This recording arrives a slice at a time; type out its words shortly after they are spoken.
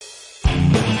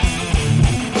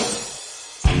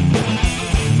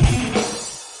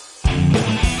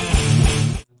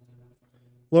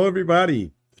Hello,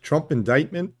 everybody. The Trump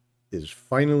indictment is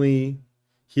finally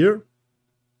here.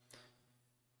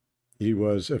 He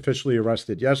was officially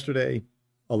arrested yesterday.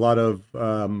 A lot of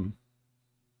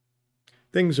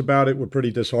things about it were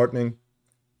pretty disheartening.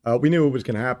 We knew it was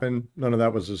going to happen. None of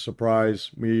that was a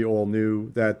surprise. We all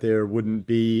knew that there wouldn't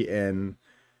be an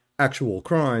actual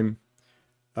crime.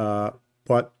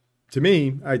 But to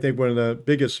me, I think one of the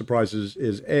biggest surprises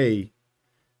is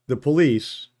the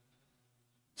police,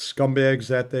 scumbags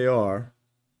that they are,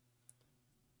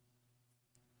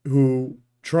 who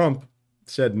Trump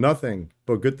said nothing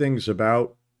but good things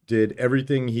about, did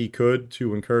everything he could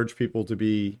to encourage people to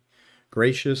be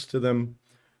gracious to them,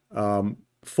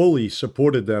 fully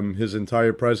supported them his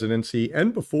entire presidency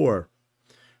and before,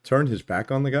 turned his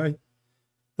back on the guy.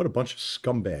 What a bunch of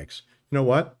scumbags. You know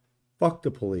what? Fuck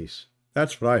the police.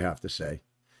 That's what I have to say.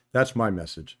 That's my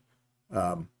message.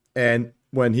 And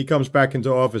when he comes back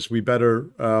into office, we better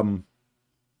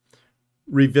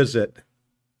revisit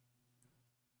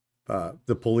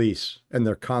the police and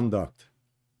their conduct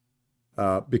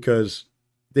because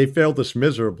they failed us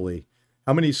miserably.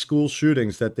 How many school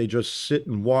shootings that they just sit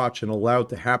and watch and allowed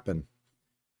to happen?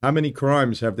 How many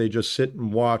crimes have they just sit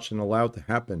and watch and allowed to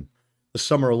happen? The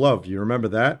Summer of Love, you remember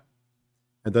that?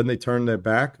 And then they turned their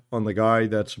back on the guy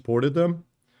that supported them?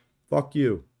 Fuck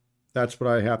you. That's what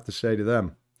I have to say to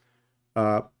them.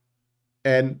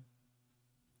 And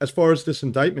as far as this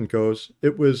indictment goes,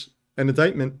 it was an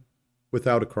indictment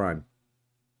without a crime.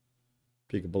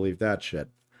 If you can believe that shit.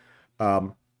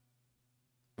 Before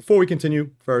we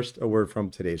continue, first, a word from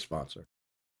today's sponsor.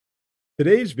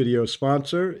 Today's video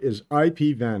sponsor is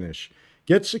IPVanish.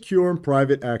 Get secure and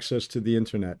private access to the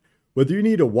internet. Whether you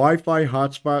need a Wi-Fi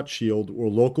hotspot shield or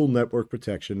local network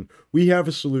protection, we have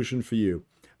a solution for you.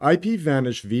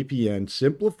 IPVanish VPN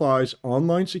simplifies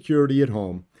online security at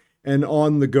home and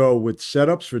on the go with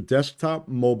setups for desktop,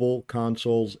 mobile,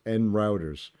 consoles, and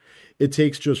routers. It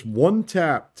takes just one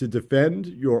tap to defend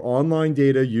your online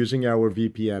data using our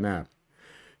VPN app.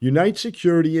 Unite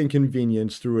security and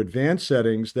convenience through advanced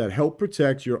settings that help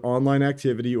protect your online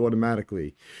activity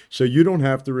automatically, so you don't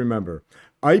have to remember.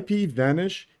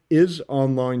 IPVanish is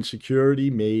online security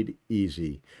made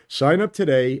easy. Sign up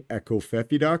today at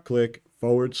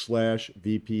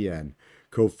kofefi.click/VPN.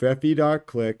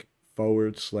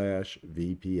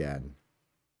 kofefi.click/VPN.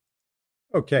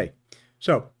 Okay,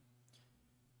 so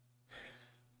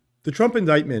the Trump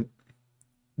indictment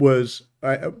was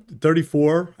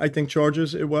 34, I think,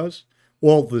 charges it was.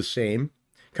 All the same.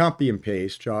 Copy and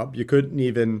paste job. You couldn't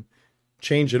even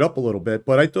change it up a little bit.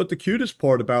 But I thought the cutest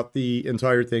part about the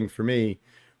entire thing for me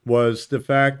was the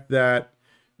fact that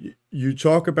you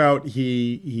talk about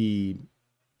he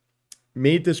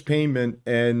made this payment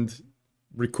and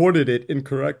recorded it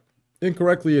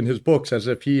incorrectly in his books as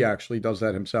if he actually does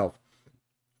that himself,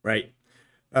 right?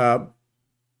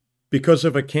 Because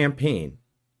of a campaign.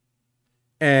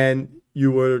 And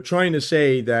you were trying to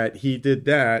say that he did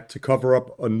that to cover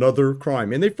up another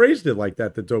crime. And they phrased it like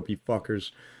that, the dopey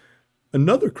fuckers.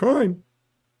 Another crime?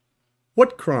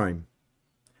 What crime?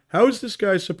 How is this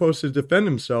guy supposed to defend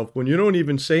himself when you don't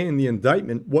even say in the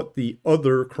indictment what the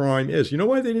other crime is? You know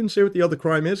why they didn't say what the other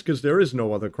crime is? Because there is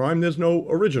no other crime. There's no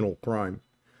original crime.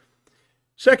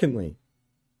 Secondly,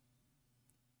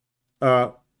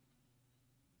 you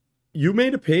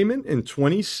made a payment in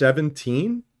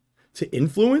 2017 to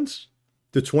influence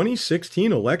the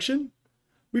 2016 election?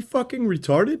 We fucking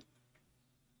retarded?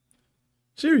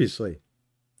 Seriously.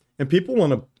 And people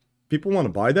want to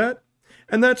buy that?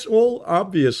 And that's all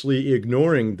obviously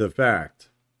ignoring the fact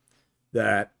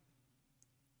that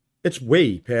it's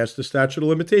way past the statute of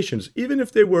limitations. Even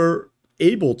if they were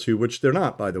able to, which they're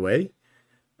not, by the way,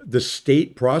 the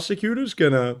state prosecutor's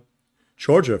going to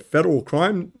charge a federal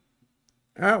crime.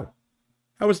 How?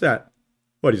 How is that?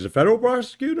 What, he's a federal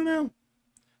prosecutor now?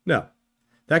 No,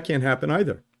 that can't happen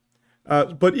either.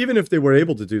 But even if they were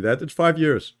able to do that, it's 5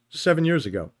 years, 7 years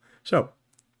ago. So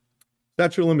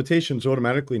statute of limitations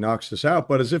automatically knocks this out.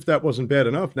 But as if that wasn't bad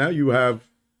enough, now you have,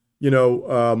 you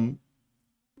don't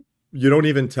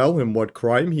even tell him what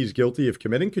crime he's guilty of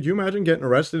committing. Could you imagine getting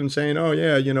arrested and saying, oh,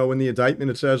 yeah, in the indictment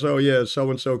it says, oh, yeah,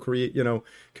 so-and-so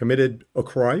committed a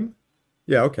crime?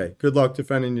 Yeah, okay. Good luck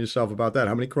defending yourself about that.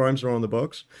 How many crimes are on the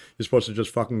books? You're supposed to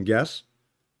just fucking guess?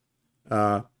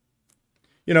 A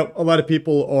lot of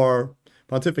people are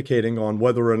pontificating on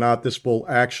whether or not this will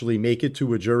actually make it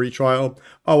to a jury trial.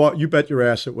 Oh, well, you bet your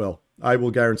ass it will. I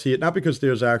will guarantee it. Not because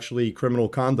there's actually criminal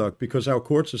conduct, because our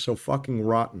courts are so fucking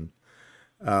rotten.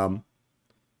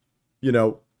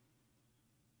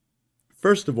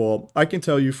 First of all, I can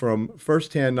tell you from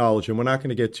firsthand knowledge, and we're not going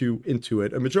to get too into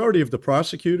it, a majority of the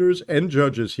prosecutors and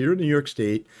judges here in New York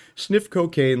State sniff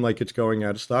cocaine like it's going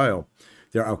out of style.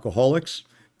 They're alcoholics.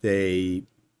 They,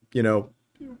 you know,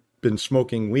 been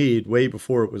smoking weed way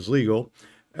before it was legal,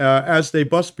 as they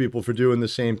bust people for doing the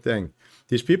same thing.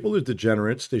 These people are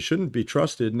degenerates. They shouldn't be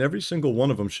trusted, and every single one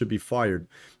of them should be fired.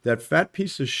 That fat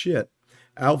piece of shit,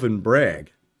 Alvin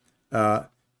Bragg,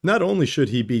 not only should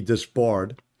he be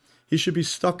disbarred, he should be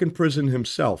stuck in prison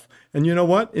himself. And you know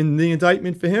what? In the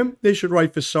indictment for him, they should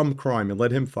write for some crime and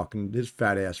let him fucking, his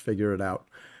fat ass, figure it out.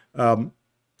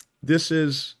 This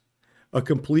is a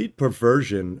complete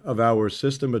perversion of our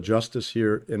system of justice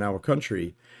here in our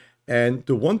country. And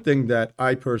the one thing that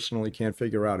I personally can't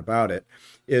figure out about it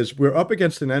is we're up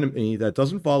against an enemy that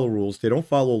doesn't follow rules. They don't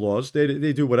follow laws.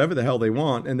 They do whatever the hell they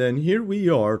want. And then here we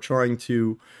are trying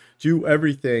to do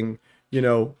everything,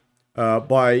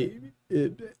 by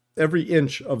every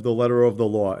inch of the letter of the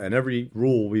law and every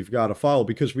rule we've got to follow,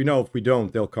 because we know if we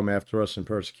don't, they'll come after us and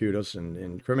persecute us and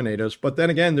incriminate us. But then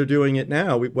again, they're doing it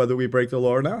now, whether we break the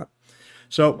law or not.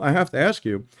 So I have to ask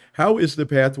you, how is the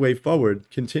pathway forward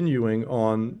continuing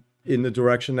on in the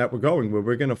direction that we're going, where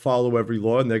we're going to follow every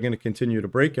law and they're going to continue to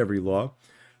break every law?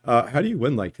 How do you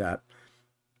win like that?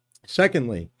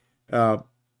 Secondly,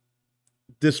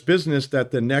 this business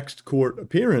that the next court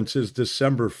appearance is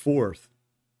December 4th.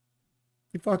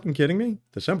 You fucking kidding me?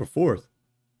 December 4th.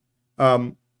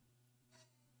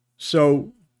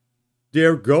 So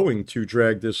they're going to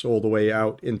drag this all the way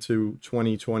out into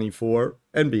 2024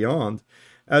 and beyond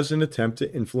as an attempt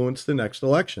to influence the next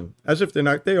election. As if they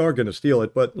are going to steal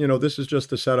it, but, this is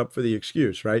just a setup for the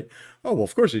excuse, right? Oh, well,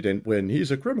 of course he didn't win.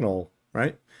 He's a criminal,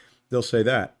 right? They'll say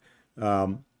that.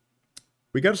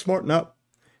 We got to smarten up.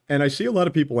 And I see a lot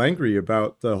of people angry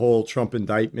about the whole Trump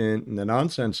indictment and the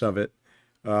nonsense of it.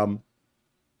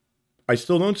 I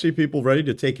still don't see people ready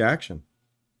to take action.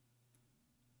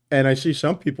 And I see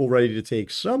some people ready to take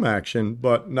some action,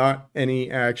 but not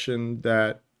any action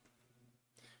that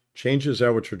changes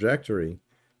our trajectory.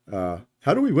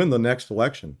 How do we win the next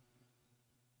election?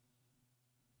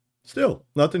 Still,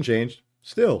 nothing changed.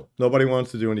 Still, nobody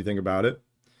wants to do anything about it.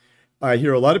 I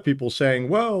hear a lot of people saying,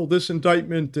 well, this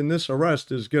indictment and this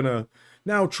arrest is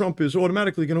now Trump is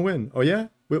automatically going to win. Oh, yeah?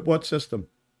 With what system?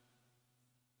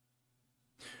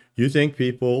 You think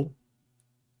people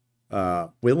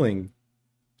willing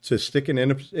to stick an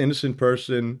innocent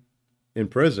person in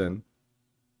prison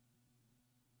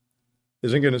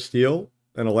isn't going to steal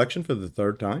an election for the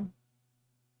third time?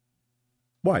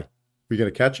 Why? We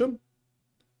going to catch them?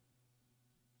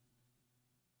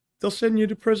 They'll send you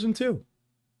to prison too.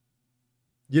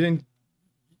 You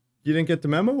didn't get the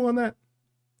memo on that?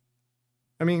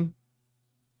 I mean,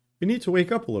 we need to wake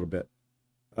up a little bit.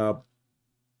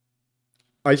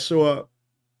 I saw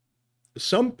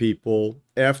some people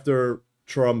after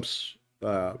Trump's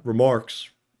remarks,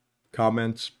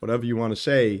 comments, whatever you want to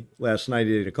say, last night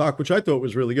at 8 o'clock, which I thought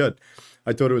was really good.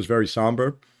 I thought it was very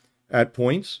somber at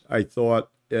points. I thought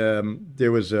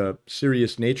there was a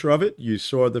serious nature of it. You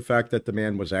saw the fact that the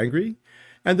man was angry.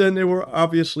 And then there were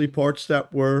obviously parts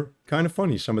that were kind of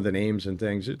funny, some of the names and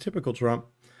things. Typical Trump.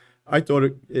 I thought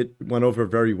it went over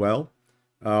very well.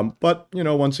 But,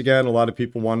 once again, a lot of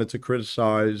people wanted to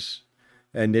criticize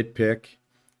and nitpick.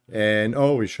 And,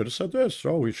 oh, we should have said this.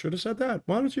 Oh, we should have said that.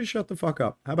 Why don't you shut the fuck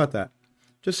up? How about that?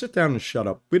 Just sit down and shut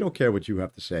up. We don't care what you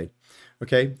have to say.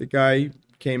 Okay? The guy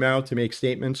came out to make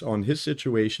statements on his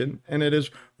situation. And it is,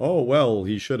 oh, well,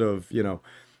 he should have,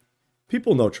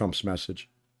 People know Trump's message.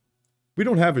 We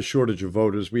don't have a shortage of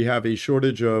voters. We have a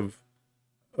shortage of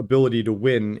ability to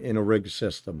win in a rigged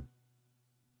system.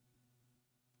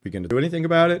 We going to do anything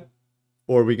about it?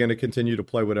 Or are we going to continue to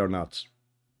play with our nuts?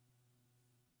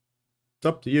 It's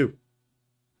up to you.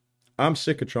 I'm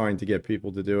sick of trying to get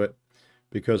people to do it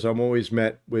because I'm always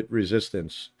met with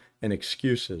resistance and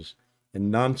excuses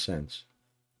and nonsense.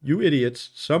 You idiots,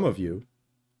 some of you,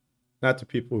 not the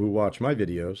people who watch my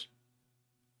videos,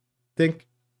 think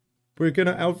we're going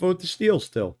to outvote the steal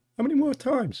still. How many more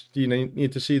times do you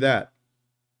need to see that?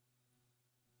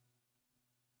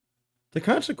 The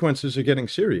consequences are getting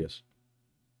serious.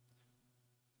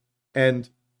 And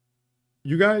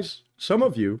you guys, some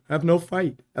of you, have no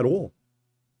fight at all.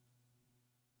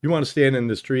 You want to stand in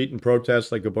the street and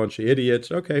protest like a bunch of idiots?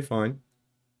 Okay, fine.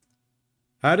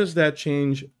 How does that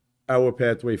change our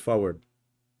pathway forward?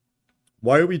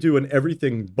 Why are we doing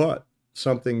everything but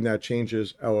something that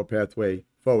changes our pathway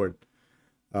forward?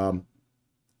 I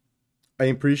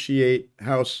appreciate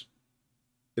House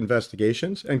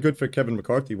investigations, and good for Kevin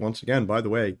McCarthy once again, by the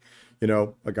way,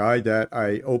 a guy that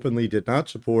I openly did not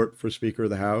support for Speaker of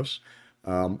the House.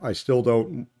 I still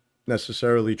don't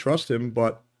necessarily trust him,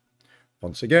 but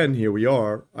once again, here we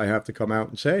are. I have to come out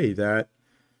and say that,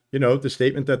 the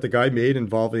statement that the guy made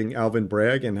involving Alvin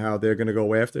Bragg and how they're going to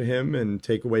go after him and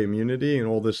take away immunity and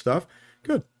all this stuff,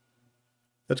 good.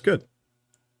 That's good.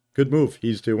 Good move.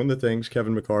 He's doing the things,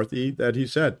 Kevin McCarthy, that he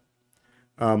said.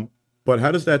 But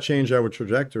how does that change our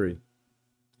trajectory?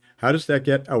 How does that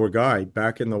get our guy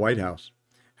back in the White House?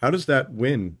 How does that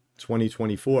win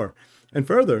 2024? And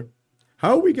further,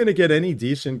 how are we going to get any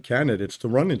decent candidates to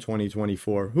run in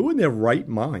 2024? Who in their right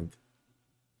mind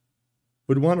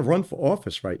would want to run for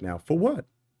office right now? For what?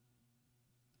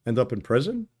 End up in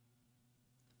prison?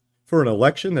 For an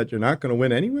election that you're not going to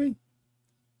win anyway?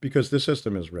 Because the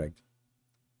system is rigged.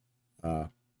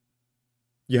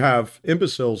 You have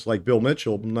imbeciles like Bill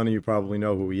Mitchell. None of you probably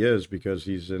know who he is because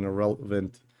he's an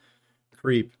irrelevant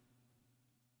creep.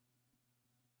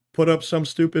 Put up some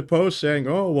stupid post saying,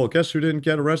 oh, well, guess who didn't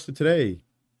get arrested today?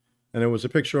 And it was a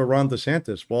picture of Ron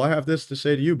DeSantis. Well, I have this to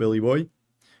say to you, Billy Boy.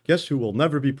 Guess who will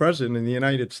never be president in the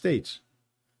United States?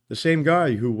 The same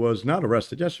guy who was not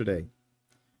arrested yesterday.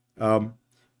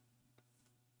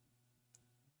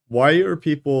 Why are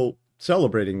people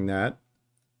celebrating that?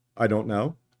 I don't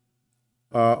know.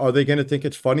 Are they going to think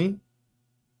it's funny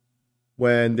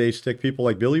when they stick people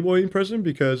like Billy Boy in prison?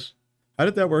 Because how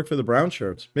did that work for the brown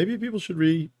shirts? Maybe people should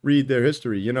reread their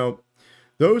history.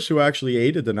 Those who actually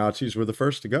aided the Nazis were the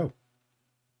first to go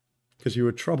because you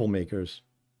were troublemakers.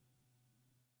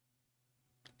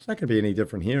 It's not going to be any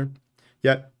different here.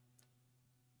 Yet,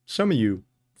 some of you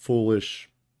foolish,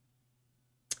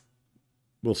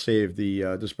 will save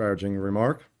the disparaging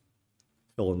remark,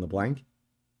 fill in the blank,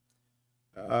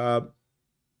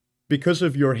 because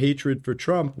of your hatred for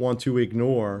Trump, want to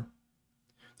ignore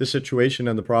the situation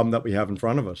and the problem that we have in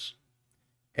front of us.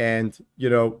 And,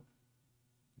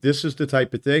 this is the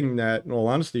type of thing that, in all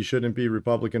honesty, shouldn't be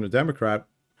Republican or Democrat,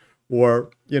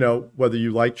 or, whether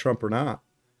you like Trump or not.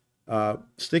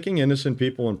 Sticking innocent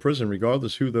people in prison,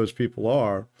 regardless who those people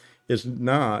are, is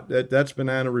not, that's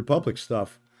Banana Republic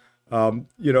stuff. Our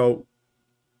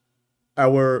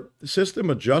system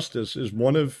of justice is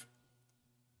one of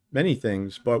many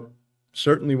things, but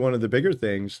certainly one of the bigger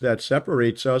things that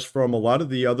separates us from a lot of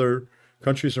the other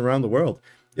countries around the world.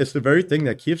 It's the very thing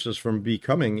that keeps us from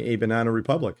becoming a banana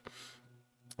republic.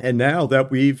 And now that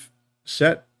we've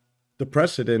set the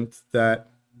precedent that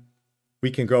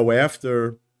we can go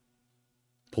after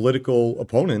political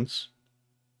opponents,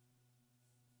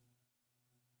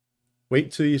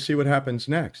 wait till you see what happens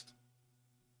next.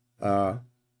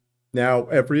 Now,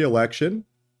 every election,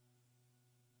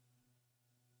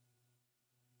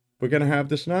 we're going to have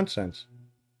this nonsense.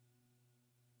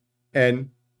 And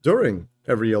during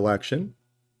every election,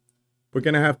 we're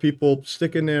going to have people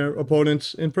sticking their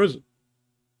opponents in prison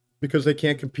because they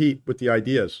can't compete with the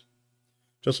ideas,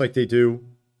 just like they do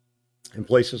in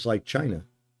places like China.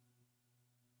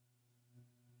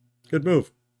 Good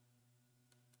move.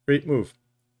 Great move.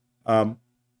 And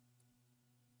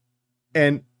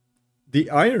the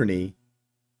irony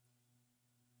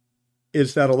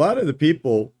is that a lot of the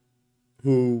people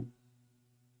who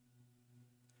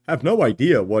have no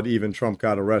idea what even Trump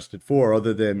got arrested for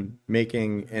other than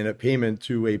making a payment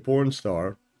to a porn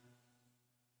star.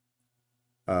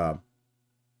 What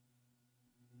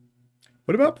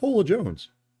about Paula Jones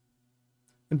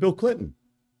and Bill Clinton?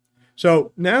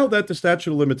 So now that the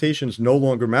statute of limitations no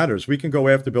longer matters, we can go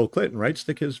after Bill Clinton, right?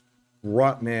 Stick his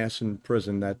rotten ass in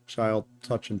prison, that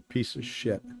child-touching piece of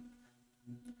shit.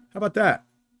 How about that?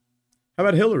 How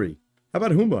about Hillary? How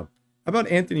about Huma? How about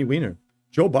Anthony Weiner?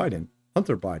 Joe Biden?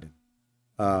 Hunter Biden?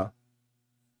 How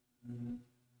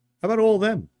about all of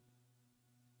them?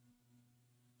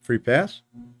 Free pass?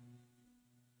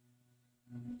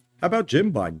 How about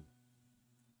Jim Biden?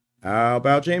 How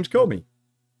about James Comey?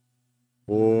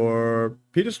 Or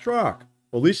Peter Strzok?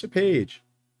 Or Lisa Page?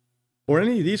 Or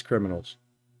any of these criminals?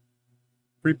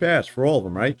 Free pass for all of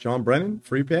them, right? John Brennan,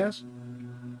 free pass?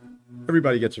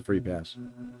 Everybody gets a free pass.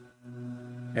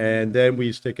 And then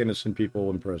we stick innocent people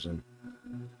in prison.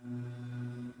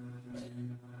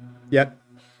 Yet,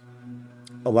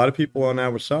 a lot of people on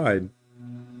our side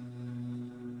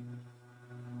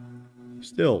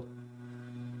still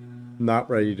not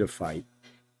ready to fight.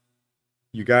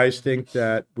 You guys think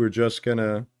that we're just going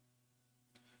to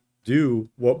do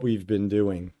what we've been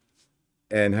doing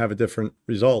and have a different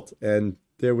result. And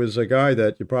there was a guy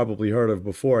that you probably heard of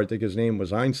before, I think his name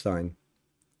was Einstein,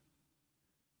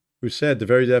 who said the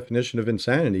very definition of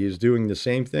insanity is doing the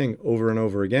same thing over and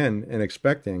over again and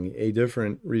expecting a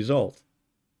different result.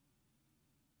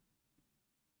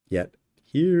 Yet,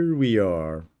 here we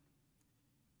are.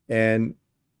 And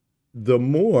the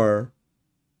more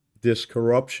this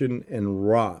corruption and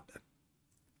rot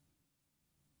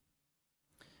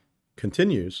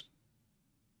continues,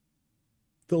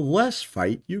 the less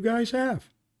fight you guys have.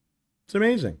 It's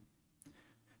amazing.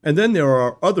 And then there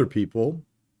are other people,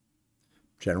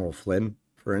 General Flynn,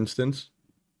 for instance.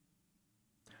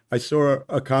 I saw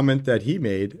a comment that he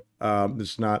made.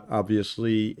 It's not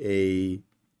obviously a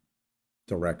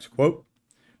direct quote,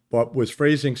 but was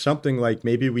phrasing something like,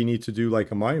 maybe we need to do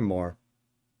like a Myanmar.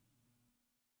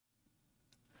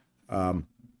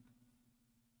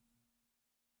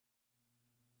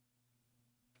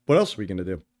 What else are we going to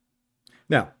do?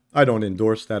 Now, I don't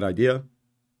endorse that idea.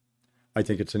 I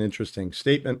think it's an interesting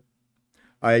statement.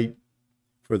 I,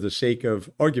 for the sake of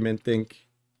argument, think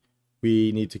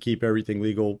we need to keep everything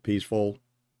legal, peaceful,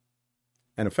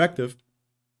 and effective,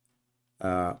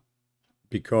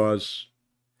 because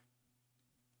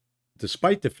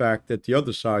despite the fact that the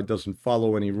other side doesn't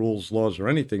follow any rules, laws, or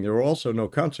anything, there are also no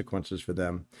consequences for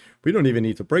them. We don't even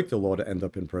need to break the law to end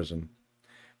up in prison.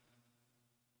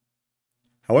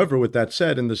 However, with that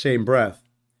said, in the same breath,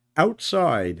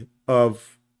 outside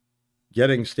of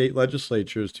getting state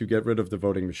legislatures to get rid of the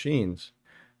voting machines,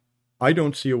 I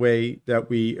don't see a way that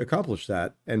we accomplish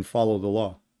that and follow the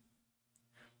law.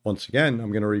 Once again,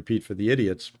 I'm going to repeat for the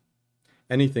idiots,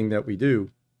 anything that we do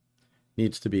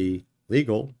needs to be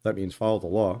legal, that means follow the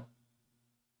law,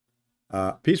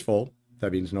 peaceful,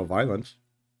 that means no violence,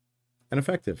 and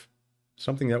effective,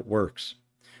 something that works.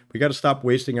 We got to stop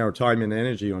wasting our time and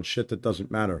energy on shit that doesn't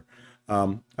matter.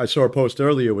 I saw a post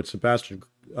earlier with Sebastian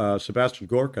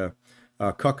Gorka,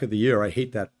 Cuck of the Year. I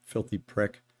hate that filthy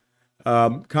prick.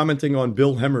 Commenting on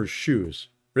Bill Hemmer's shoes.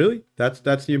 Really? That's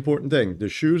the important thing. The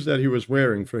shoes that he was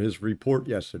wearing for his report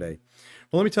yesterday.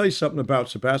 Well, let me tell you something about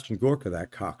Sebastian Gorka,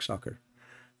 that cocksucker.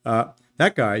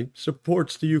 That guy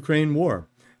supports the Ukraine war.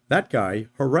 That guy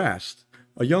harassed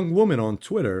a young woman on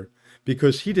Twitter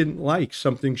because he didn't like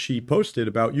something she posted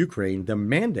about Ukraine,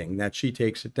 demanding that she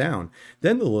takes it down.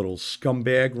 Then the little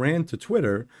scumbag ran to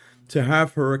Twitter to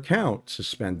have her account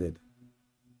suspended.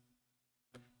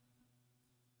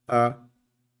 Why?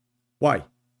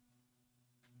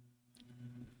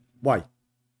 Why?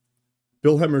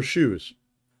 Bill Hemmer's shoes.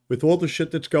 With all the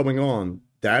shit that's going on,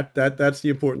 that's the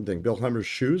important thing. Bill Hemmer's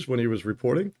shoes when he was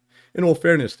reporting. In all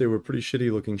fairness, they were pretty shitty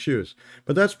looking shoes.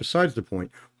 But that's besides the point.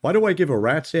 Why do I give a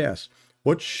rat's ass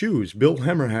what shoes Bill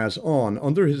Hemmer has on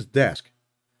under his desk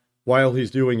while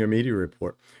he's doing a media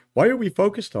report? Why are we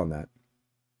focused on that?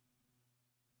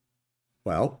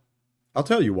 Well, I'll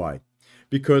tell you why.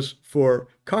 Because for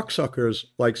cocksuckers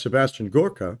like Sebastian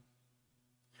Gorka,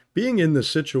 being in the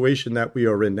situation that we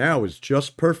are in now is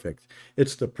just perfect.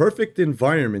 It's the perfect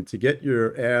environment to get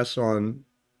your ass on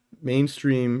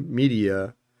mainstream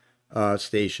media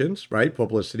stations, right?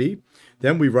 Publicity.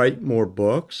 Then we write more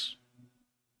books,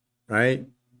 right?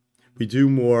 We do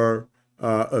more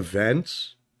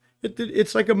events.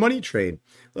 It's like a money train.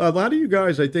 A lot of you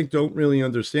guys, I think, don't really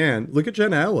understand. Look at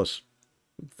Jen Alice.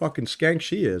 Fucking skank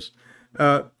she is.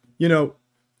 A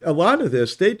lot of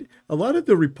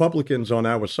the Republicans on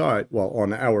our side,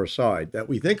 that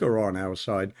we think are on our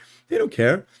side, they don't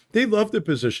care. They love the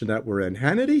position that we're in.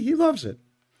 Hannity, he loves it.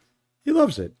 He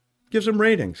loves it. Gives them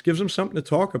ratings, gives them something to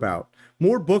talk about,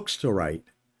 more books to write.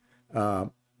 They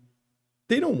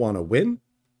don't want to win.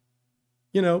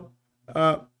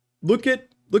 Look at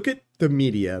the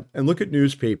media and look at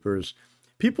newspapers.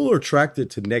 People are attracted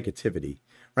to negativity,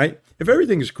 right? If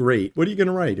everything is great, what are you going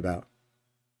to write about?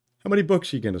 How many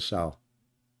books are you going to sell?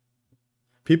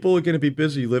 People are going to be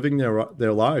busy living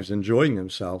their lives, enjoying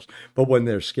themselves. But when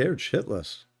they're scared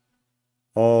shitless,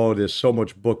 oh, there's so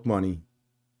much book money,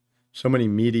 so many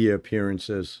media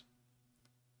appearances,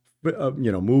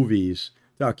 movies,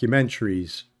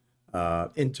 documentaries,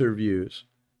 interviews,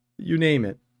 you name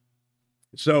it.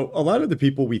 So a lot of the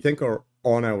people we think are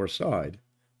on our side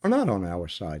are not on our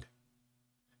side.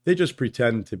 They just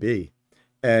pretend to be.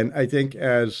 And I think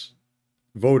as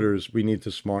voters, we need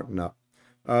to smarten up.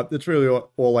 That's really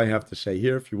all I have to say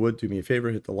here. If you would, do me a favor,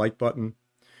 hit the like button,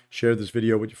 share this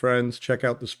video with your friends, check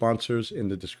out the sponsors in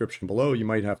the description below. You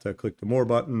might have to click the more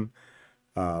button.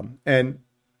 And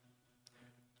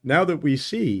now that we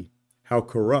see how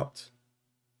corrupt,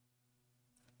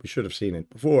 we should have seen it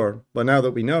before, but now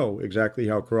that we know exactly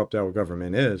how corrupt our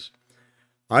government is,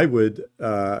 I would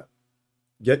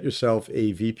get yourself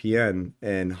a VPN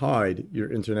and hide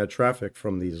your internet traffic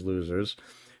from these losers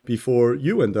before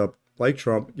you end up, like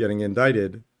Trump, getting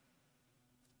indicted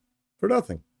for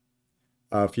nothing.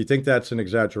 If you think that's an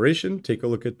exaggeration, take a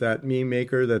look at that meme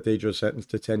maker that they just sentenced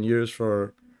to 10 years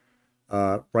for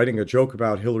writing a joke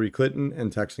about Hillary Clinton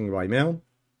and texting by mail.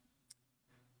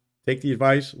 Take the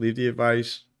advice, leave the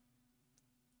advice.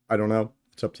 I don't know.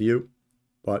 It's up to you.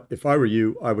 But if I were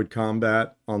you, I would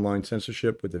combat online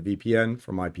censorship with a VPN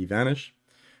from IPVanish.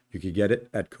 You could get it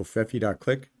at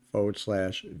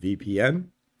kofefi.click/VPN.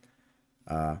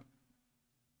 I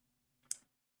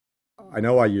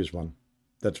know I use one.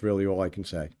 That's really all I can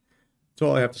say. That's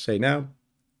all I have to say now,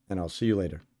 and I'll see you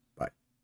later.